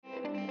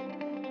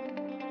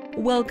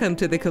Welcome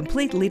to the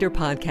Complete Leader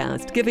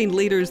Podcast, giving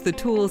leaders the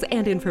tools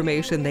and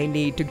information they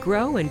need to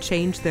grow and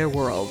change their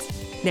worlds.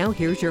 Now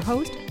here's your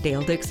host,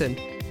 Dale Dixon.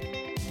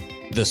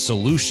 The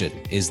solution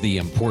is the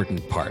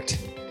important part.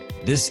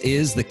 This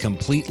is the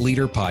Complete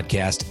Leader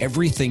Podcast,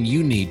 everything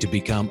you need to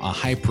become a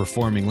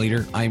high-performing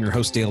leader. I'm your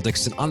host, Dale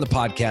Dixon. On the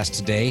podcast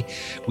today,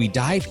 we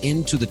dive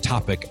into the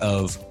topic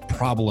of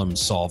problem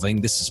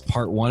solving. This is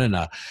part one in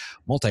a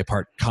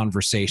multi-part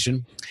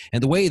conversation.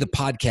 And the way the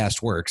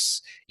podcast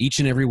works, each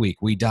and every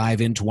week, we dive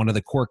into one of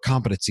the core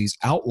competencies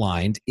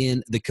outlined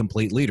in The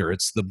Complete Leader.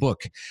 It's the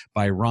book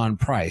by Ron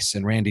Price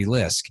and Randy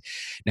Lisk.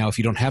 Now, if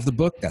you don't have the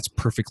book, that's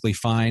perfectly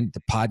fine.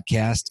 The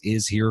podcast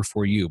is here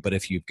for you. But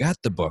if you've got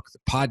the book, the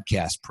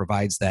podcast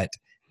provides that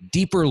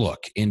deeper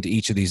look into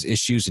each of these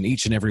issues. And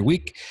each and every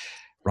week,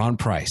 Ron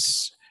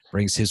Price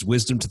brings his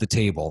wisdom to the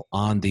table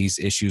on these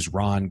issues.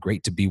 Ron,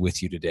 great to be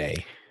with you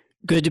today.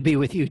 Good to be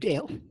with you,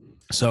 Dale.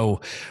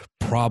 So,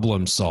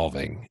 problem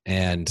solving,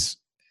 and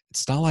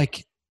it's not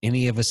like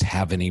any of us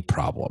have any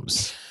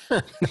problems.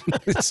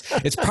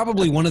 It's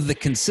probably one of the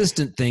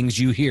consistent things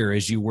you hear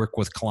as you work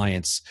with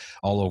clients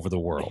all over the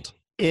world.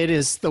 It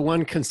is the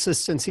one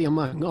consistency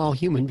among all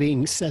human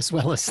beings as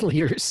well as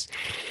leaders.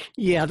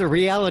 Yeah, the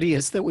reality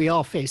is that we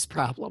all face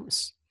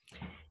problems.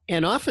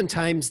 And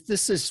oftentimes,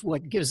 this is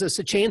what gives us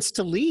a chance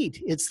to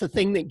lead. It's the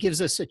thing that gives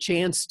us a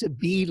chance to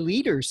be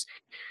leaders.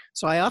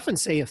 So I often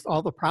say if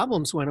all the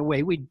problems went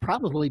away, we'd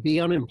probably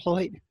be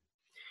unemployed.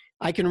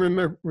 I can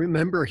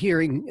remember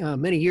hearing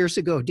many years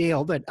ago,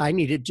 Dale, that I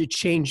needed to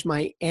change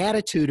my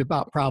attitude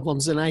about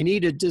problems, and I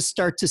needed to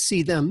start to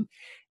see them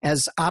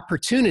as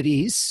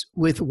opportunities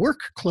with work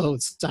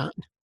clothes on.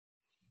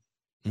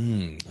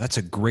 That's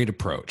a great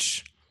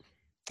approach,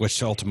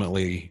 which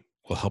ultimately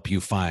will help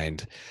you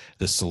find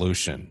the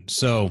solution.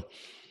 So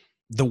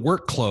the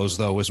work clothes,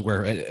 though, is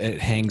where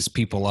it hangs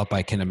people up,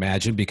 I can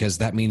imagine, because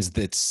that means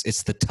that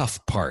it's the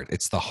tough part.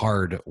 It's the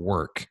hard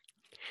work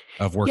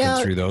of working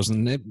through those,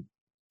 and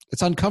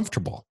it's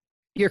uncomfortable.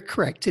 You're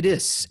correct. It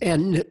is.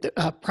 And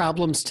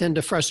problems tend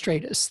to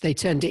frustrate us. They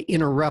tend to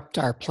interrupt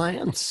our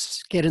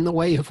plans, get in the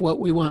way of what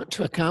we want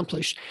to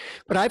accomplish.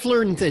 But I've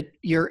learned that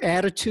your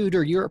attitude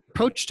or your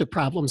approach to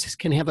problems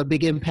can have a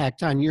big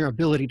impact on your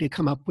ability to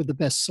come up with the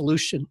best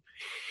solution.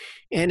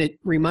 And it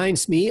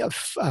reminds me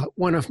of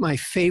one of my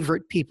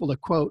favorite people to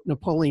quote,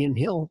 Napoleon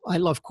Hill. I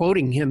love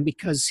quoting him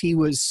because he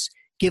was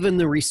given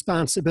the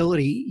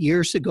responsibility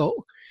years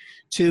ago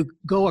to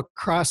go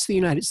across the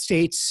United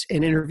States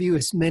and interview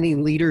as many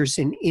leaders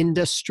in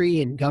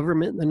industry and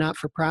government and the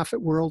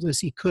not-for-profit world as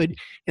he could,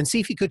 and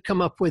see if he could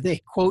come up with a,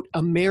 quote,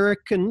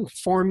 American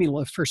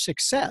formula for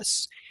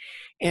success.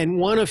 And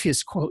one of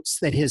his quotes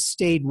that has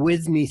stayed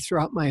with me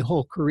throughout my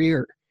whole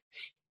career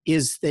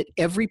is that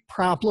every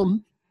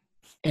problem,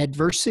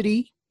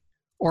 adversity,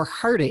 or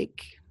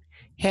heartache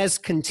has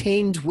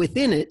contained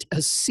within it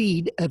a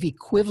seed of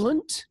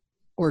equivalent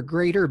or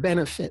greater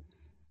benefit.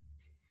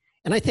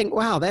 And I think,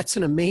 wow, that's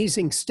an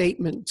amazing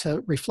statement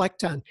to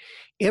reflect on.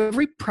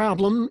 Every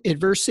problem,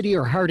 adversity,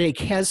 or heartache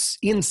has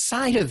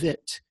inside of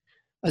it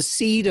a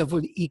seed of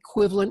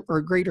equivalent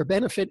or greater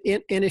benefit.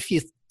 And if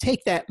you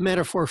take that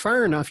metaphor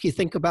far enough, you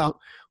think about,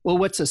 well,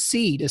 what's a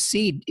seed? A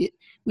seed,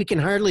 we can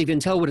hardly even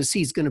tell what a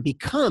seed's going to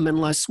become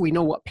unless we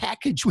know what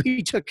package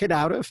we took it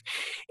out of.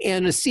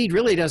 And a seed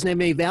really doesn't have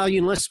any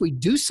value unless we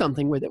do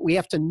something with it. We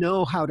have to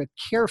know how to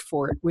care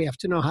for it. We have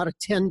to know how to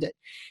tend it.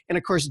 And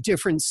of course,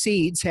 different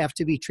seeds have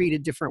to be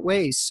treated different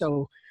ways.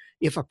 So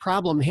if a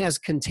problem has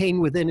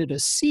contained within it a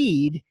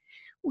seed,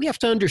 we have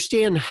to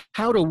understand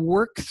how to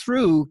work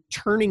through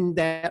turning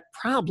that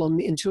problem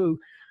into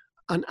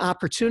an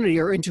opportunity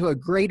or into a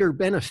greater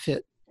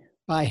benefit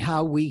by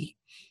how we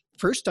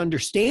first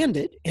understand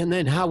it and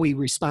then how we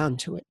respond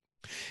to it.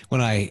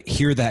 When I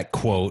hear that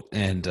quote,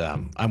 and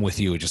I'm with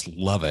you, I just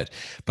love it,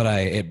 but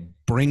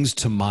it brings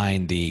to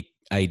mind the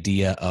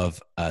idea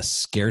of a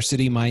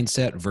scarcity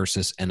mindset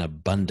versus an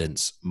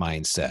abundance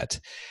mindset,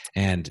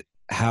 and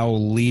how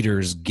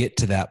leaders get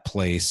to that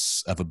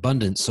place of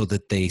abundance so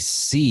that they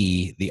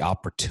see the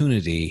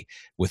opportunity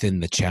within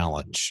the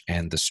challenge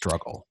and the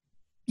struggle.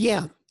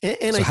 Yeah.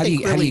 And so I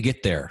think how do you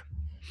get there?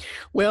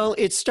 Well,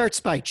 it starts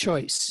by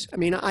choice. I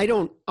mean, I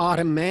don't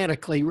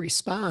automatically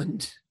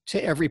respond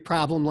to every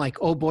problem like,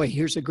 oh boy,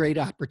 here's a great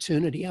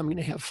opportunity. I'm going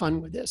to have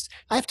fun with this.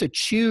 I have to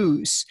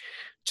choose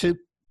to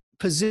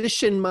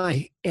position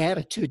my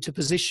attitude, to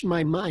position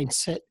my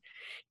mindset.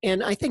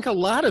 And I think a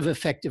lot of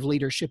effective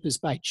leadership is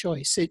by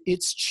choice.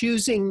 It's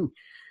choosing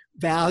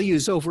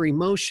values over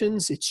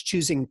emotions. It's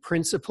choosing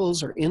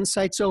principles or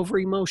insights over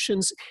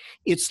emotions.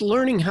 It's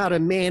learning how to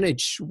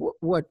manage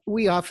what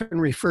we often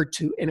refer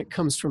to, and it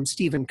comes from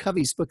Stephen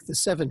Covey's book, The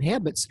 7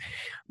 Habits,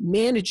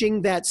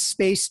 managing that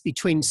space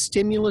between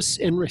stimulus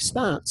and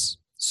response.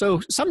 So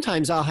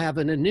sometimes I'll have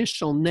an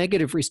initial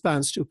negative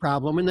response to a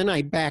problem, and then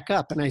I back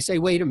up and I say,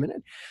 wait a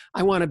minute,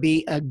 I want to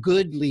be a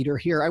good leader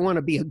here. I want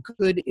to be a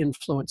good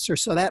influencer.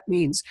 So that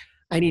means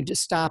I need to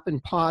stop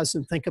and pause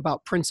and think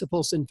about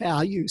principles and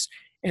values.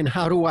 And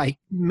how do I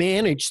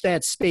manage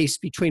that space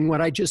between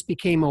what I just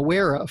became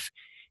aware of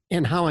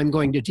and how I'm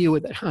going to deal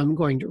with it, how I'm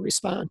going to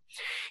respond.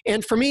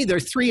 And for me, there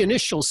are three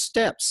initial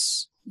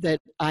steps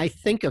that I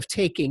think of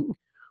taking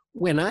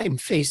when I'm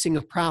facing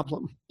a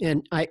problem.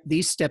 And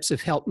these steps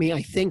have helped me,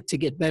 I think, to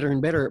get better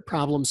and better at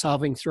problem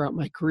solving throughout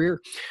my career.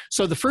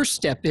 So the first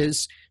step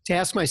is to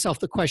ask myself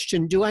the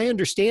question, do I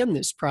understand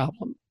this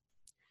problem?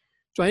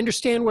 Do I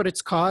understand what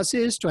its cause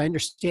is? Do I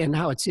understand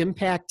how it's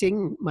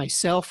impacting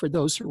myself or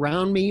those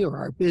around me or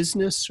our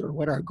business or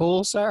what our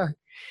goals are?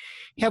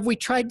 Have we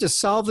tried to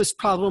solve this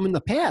problem in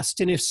the past?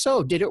 And if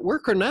so, did it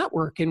work or not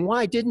work? And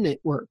why didn't it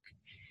work?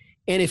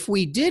 And if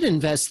we did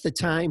invest the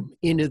time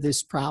into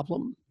this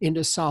problem,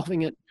 into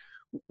solving it,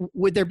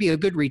 would there be a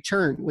good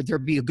return? Would there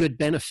be a good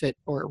benefit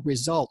or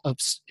result of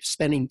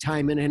spending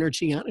time and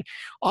energy on it?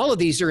 All of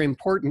these are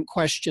important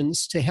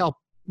questions to help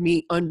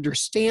me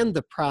understand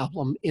the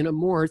problem in a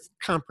more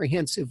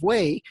comprehensive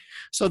way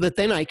so that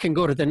then I can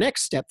go to the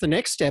next step. The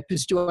next step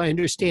is, do I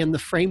understand the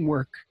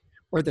framework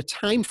or the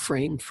time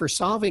frame for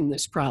solving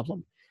this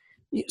problem?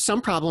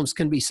 Some problems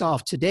can be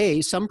solved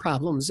today. Some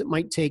problems it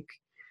might take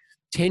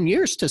 10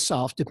 years to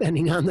solve,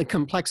 depending on the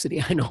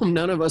complexity. I know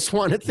none of us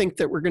want to think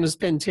that we're going to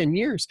spend 10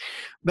 years,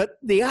 but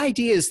the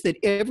idea is that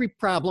every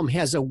problem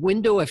has a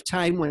window of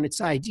time when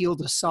it's ideal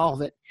to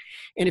solve it.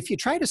 And if you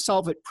try to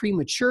solve it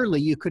prematurely,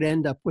 you could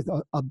end up with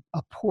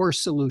a poor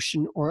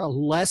solution or a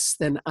less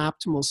than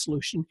optimal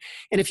solution.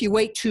 And if you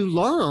wait too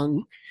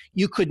long,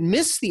 you could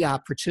miss the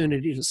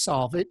opportunity to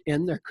solve it,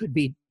 and there could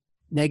be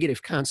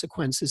negative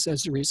consequences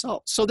as a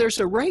result. So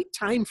there's a right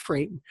time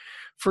frame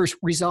for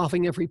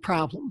resolving every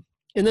problem.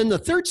 And then the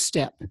third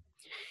step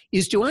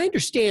is, do I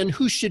understand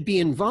who should be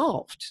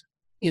involved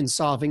in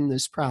solving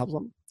this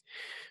problem?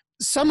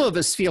 Some of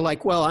us feel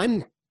like, well,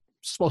 I'm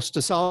supposed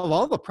to solve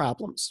all the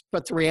problems.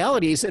 But the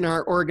reality is, in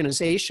our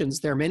organizations,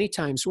 there are many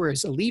times where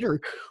as a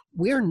leader,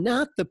 we're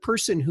not the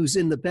person who's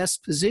in the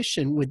best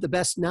position with the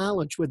best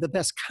knowledge, with the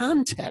best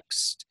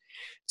context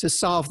to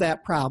solve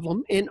that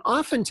problem. And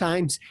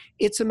oftentimes,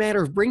 it's a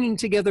matter of bringing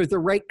together the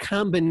right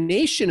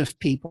combination of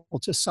people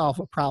to solve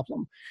a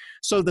problem.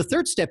 So the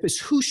third step is,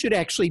 who should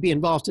actually be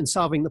involved in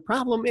solving the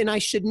problem? And I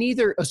should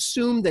neither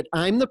assume that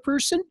I'm the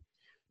person,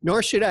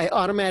 nor should I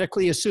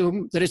automatically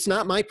assume that it's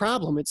not my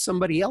problem, it's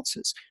somebody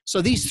else's.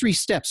 So these three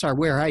steps are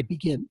where I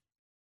begin.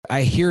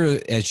 I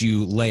hear as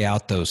you lay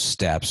out those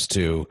steps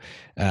to,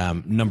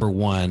 number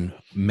one,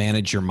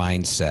 manage your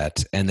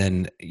mindset, and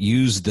then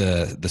use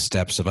the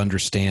steps of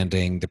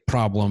understanding the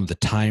problem, the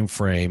time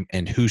frame,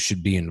 and who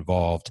should be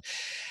involved.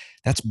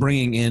 That's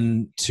bringing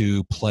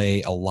into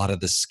play a lot of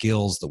the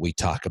skills that we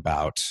talk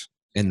about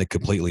in the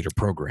Complete Leader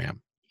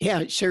program. Yeah,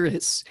 it sure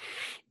is.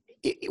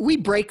 We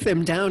break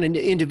them down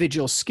into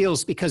individual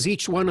skills because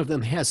each one of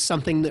them has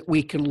something that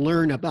we can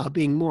learn about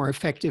being more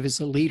effective as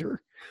a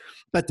leader.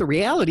 But the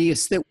reality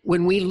is that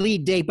when we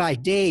lead day by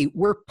day,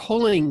 we're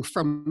pulling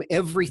from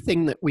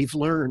everything that we've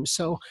learned.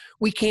 So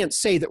we can't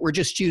say that we're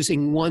just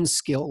using one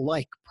skill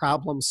like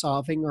problem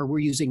solving, or we're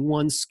using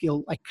one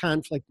skill like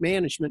conflict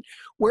management.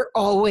 We're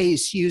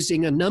always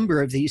using a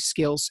number of these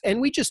skills,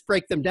 and we just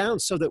break them down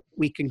so that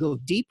we can go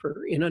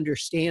deeper in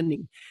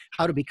understanding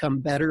how to become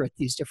better at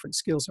these different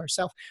skills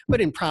ourselves.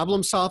 But in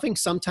problem solving,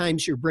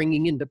 sometimes you're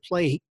bringing into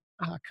play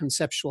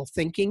conceptual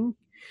thinking,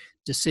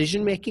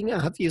 decision-making,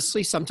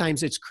 obviously.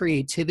 Sometimes it's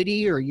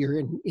creativity, or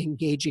you're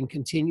engaging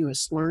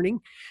continuous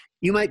learning.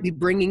 You might be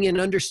bringing in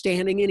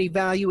understanding and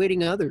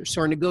evaluating others,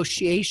 or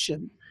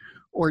negotiation,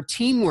 or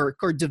teamwork,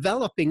 or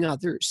developing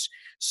others.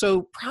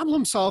 So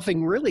problem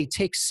solving really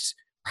takes,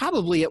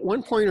 probably at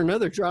one point or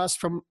another, draws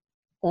from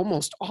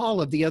almost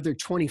all of the other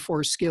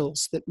 24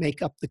 skills that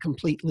make up the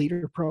Complete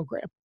Leader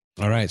program.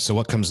 All right, so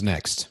what comes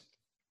next?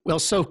 Well,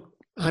 so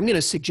I'm going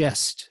to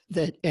suggest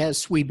that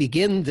as we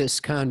begin this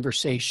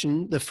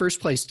conversation, the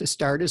first place to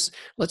start is,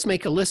 let's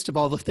make a list of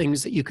all the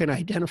things that you can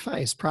identify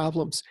as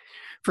problems.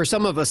 For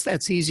some of us,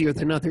 that's easier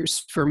than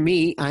others. For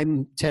me, I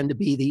tend to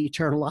be the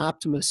eternal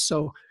optimist.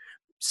 So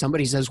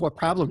somebody says, what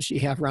problems do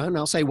you have, Ron?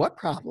 I'll say, what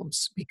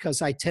problems?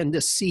 Because I tend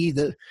to see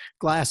the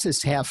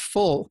glasses half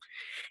full.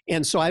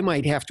 And so I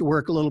might have to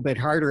work a little bit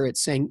harder at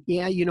saying,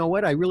 yeah, you know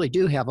what? I really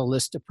do have a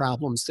list of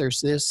problems.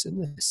 There's this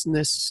and this and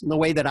this. And the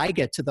way that I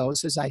get to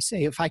those is I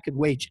say, if I could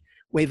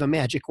wave a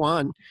magic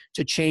wand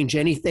to change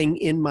anything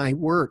in my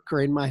work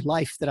or in my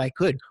life that I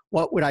could,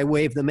 what would I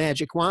wave the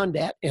magic wand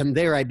at? And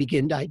there I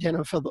begin to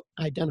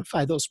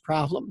identify those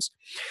problems.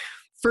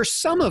 For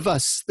some of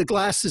us, the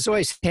glass is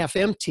always half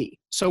empty.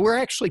 So we're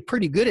actually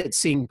pretty good at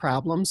seeing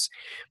problems,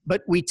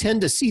 but we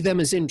tend to see them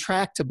as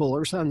intractable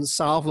or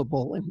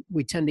unsolvable, and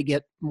we tend to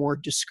get more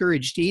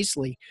discouraged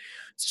easily.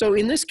 So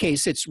in this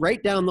case, it's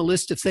write down the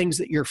list of things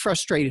that you're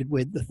frustrated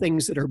with, the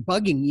things that are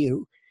bugging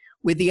you,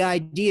 with the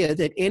idea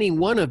that any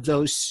one of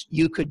those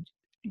you could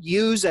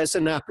use as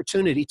an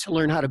opportunity to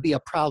learn how to be a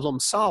problem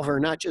solver,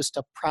 not just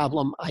a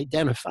problem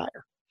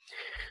identifier.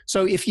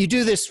 So if you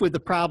do this with the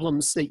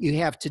problems that you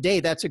have today,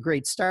 that's a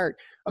great start.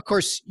 Of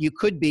course, you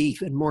could be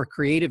even more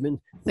creative and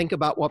think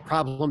about what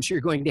problems you're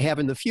going to have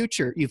in the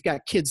future. You've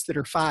got kids that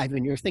are 5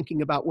 and you're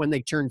thinking about when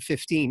they turn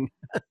 15.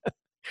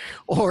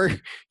 Or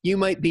you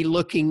might be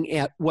looking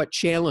at what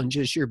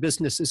challenges your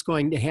business is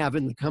going to have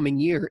in the coming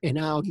year and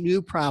how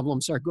new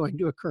problems are going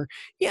to occur.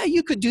 Yeah,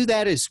 you could do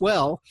that as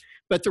well.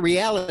 But the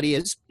reality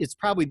is, it's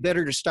probably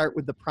better to start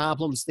with the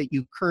problems that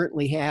you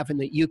currently have and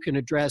that you can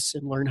address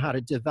and learn how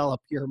to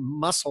develop your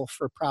muscle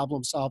for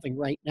problem solving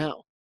right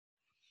now.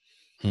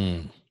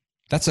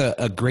 That's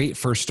a great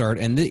first start.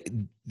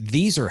 And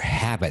these are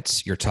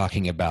habits you're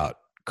talking about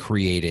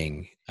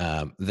creating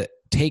that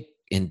take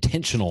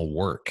intentional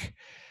work.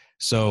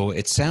 So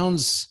it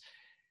sounds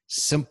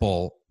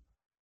simple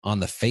on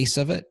the face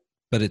of it,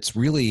 but it's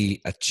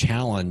really a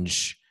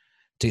challenge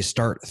to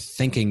start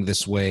thinking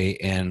this way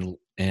and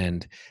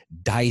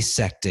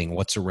dissecting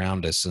what's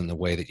around us in the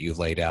way that you've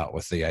laid out,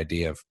 with the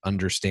idea of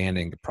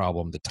understanding the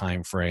problem, the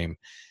time frame,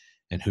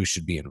 and who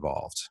should be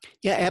involved.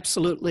 Yeah,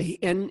 absolutely.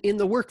 And in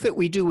the work that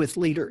we do with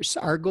leaders,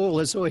 our goal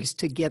is always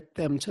to get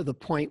them to the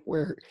point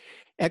where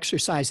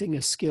exercising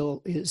a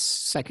skill is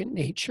second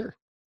nature.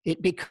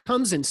 It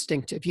becomes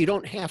instinctive. You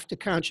don't have to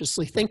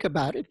consciously think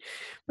about it.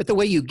 But the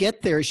way you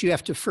get there is you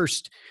have to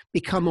first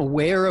become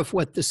aware of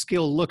what the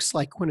skill looks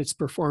like when it's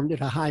performed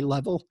at a high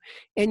level.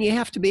 And you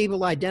have to be able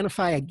to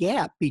identify a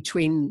gap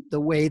between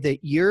the way that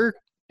you're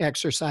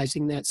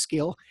exercising that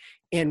skill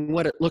and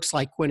what it looks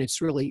like when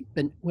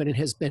when it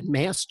has been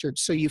mastered.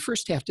 So you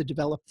first have to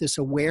develop this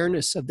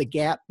awareness of the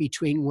gap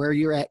between where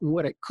you're at and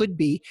what it could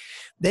be.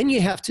 Then you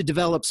have to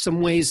develop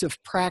some ways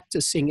of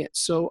practicing it.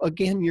 So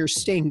again, you're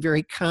staying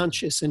very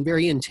conscious and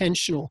very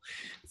intentional,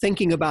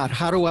 thinking about,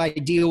 how do I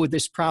deal with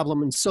this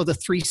problem? And so the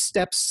 3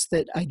 steps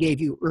that I gave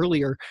you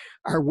earlier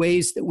are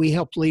ways that we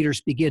help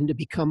leaders begin to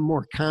become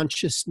more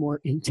conscious,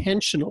 more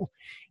intentional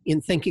in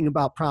thinking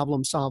about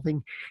problem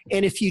solving.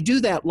 And if you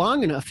do that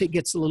long enough, it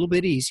gets a little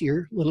bit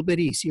easier, a little bit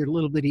easier, a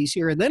little bit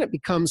easier. And then it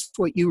becomes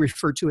what you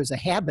refer to as a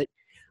habit.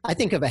 I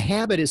think of a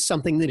habit as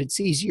something that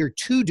it's easier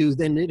to do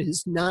than it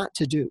is not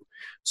to do.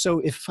 So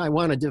if I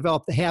want to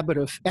develop the habit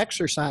of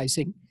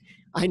exercising,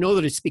 I know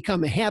that it's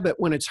become a habit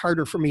when it's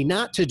harder for me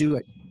not to do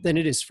it than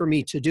it is for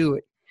me to do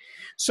it.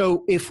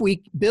 So if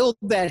we build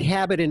that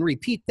habit and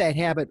repeat that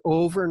habit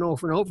over and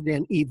over and over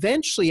again,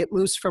 eventually it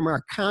moves from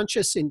our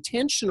conscious,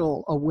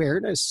 intentional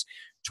awareness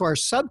to our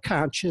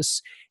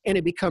subconscious, and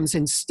it becomes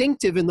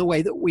instinctive in the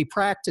way that we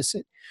practice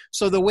it.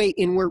 So the way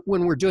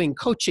when we're doing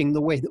coaching, the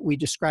way that we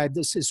describe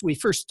this is we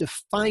first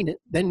define it,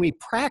 then we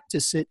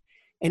practice it,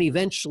 and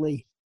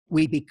eventually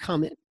we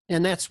become it.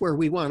 And that's where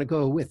we want to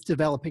go with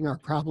developing our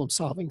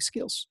problem-solving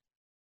skills.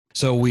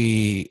 So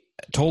we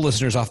told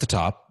listeners off the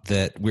top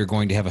that we're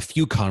going to have a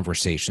few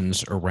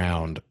conversations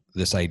around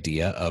this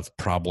idea of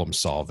problem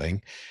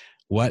solving.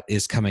 What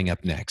is coming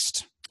up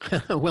next?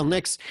 Well,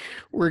 next,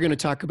 we're going to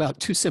talk about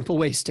 2 simple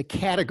ways to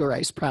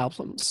categorize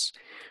problems.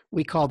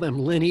 We call them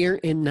linear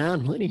and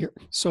nonlinear.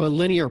 So a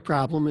linear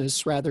problem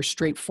is rather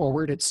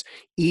straightforward. It's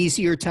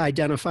easier to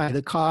identify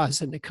the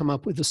cause and to come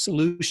up with a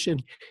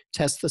solution,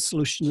 test the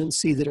solution, and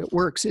see that it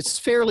works. It's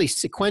fairly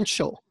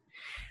sequential.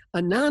 A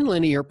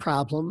nonlinear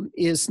problem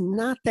is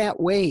not that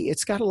way.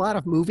 It's got a lot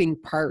of moving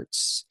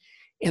parts,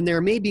 and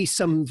there may be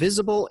some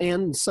visible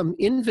and some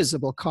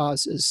invisible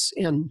causes,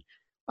 and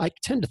I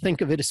tend to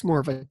think of it as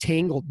more of a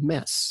tangled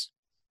mess.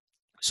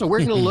 So we're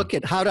going to look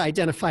at how to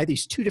identify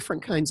these 2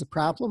 different kinds of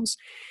problems,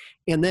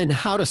 and then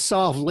how to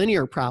solve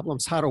linear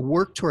problems, how to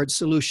work towards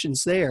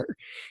solutions there.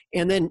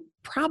 And then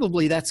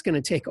probably that's going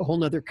to take a whole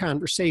nother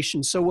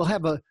conversation. So we'll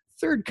have a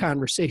 3rd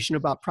conversation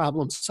about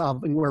problem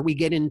solving where we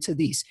get into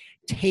these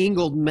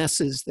tangled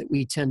messes that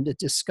we tend to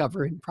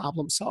discover in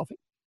problem solving.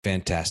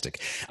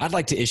 Fantastic. I'd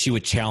like to issue a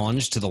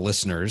challenge to the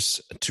listeners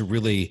to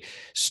really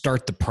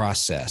start the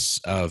process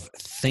of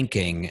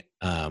thinking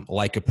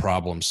like a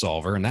problem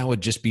solver. And that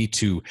would just be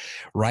to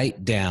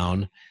write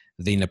down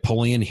the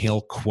Napoleon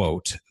Hill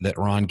quote that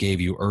Ron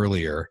gave you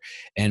earlier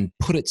and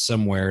put it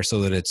somewhere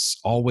so that it's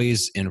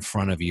always in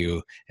front of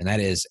you. And that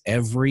is,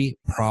 every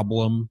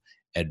problem,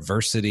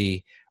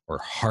 adversity, or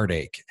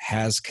heartache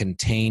has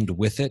contained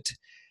with it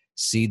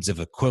seeds of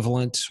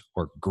equivalent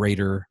or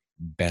greater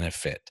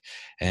benefit.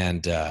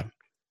 And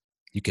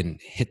you can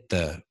hit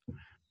the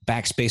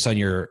backspace on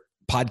your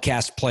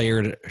podcast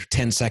player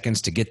 10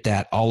 seconds to get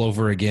that all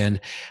over again.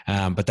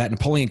 But that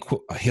Napoleon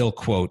Hill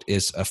quote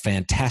is a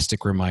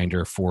fantastic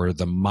reminder for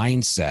the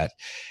mindset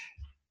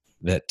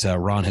that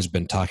Ron has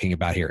been talking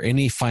about here.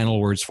 Any final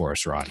words for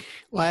us, Ron?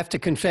 Well, I have to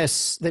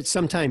confess that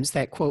sometimes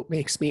that quote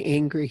makes me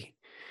angry.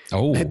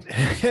 Oh,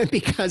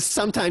 because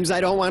sometimes I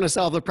don't want to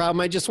solve the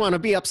problem. I just want to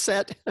be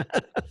upset.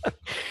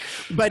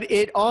 But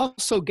it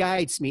also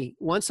guides me.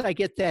 Once I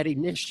get that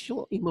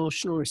initial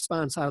emotional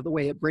response out of the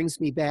way, it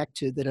brings me back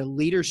to that a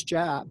leader's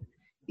job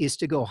is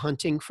to go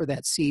hunting for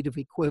that seed of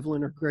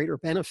equivalent or greater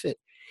benefit.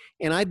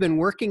 And I've been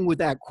working with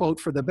that quote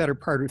for the better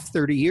part of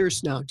 30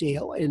 years now,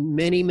 Dale. And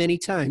many, many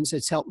times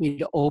it's helped me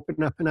to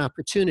open up an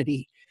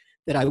opportunity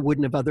that I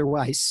wouldn't have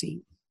otherwise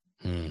seen.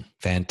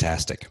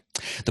 Fantastic.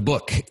 The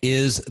book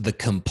is The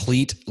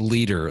Complete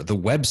Leader. The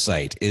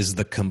website is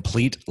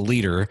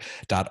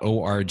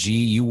thecompleteleader.org.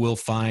 You will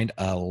find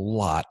a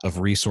lot of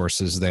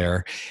resources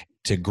there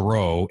to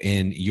grow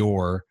in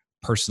your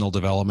personal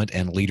development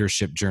and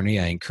leadership journey.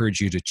 I encourage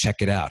you to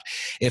check it out.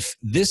 If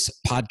this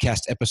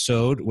podcast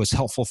episode was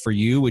helpful for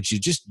you, would you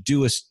just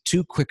do us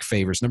two quick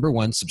favors? Number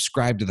one,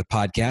 subscribe to the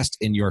podcast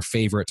in your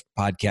favorite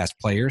podcast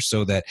player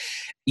so that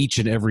each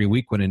and every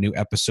week when a new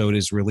episode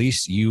is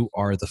released, you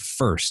are the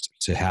first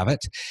to have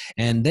it.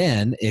 And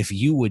then if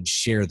you would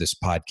share this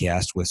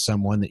podcast with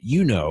someone that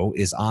you know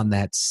is on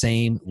that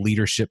same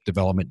leadership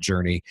development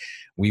journey,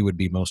 we would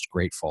be most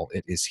grateful.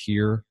 It is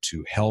here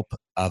to help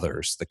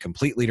others. The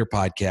Complete Leader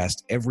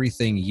Podcast,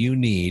 everything you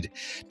need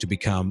to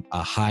become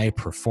a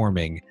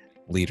high-performing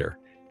leader.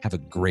 Have a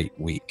great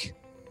week.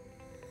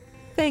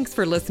 Thanks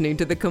for listening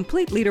to the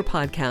Complete Leader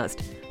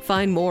Podcast.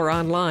 Find more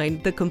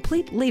online,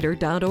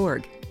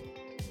 thecompleteleader.org.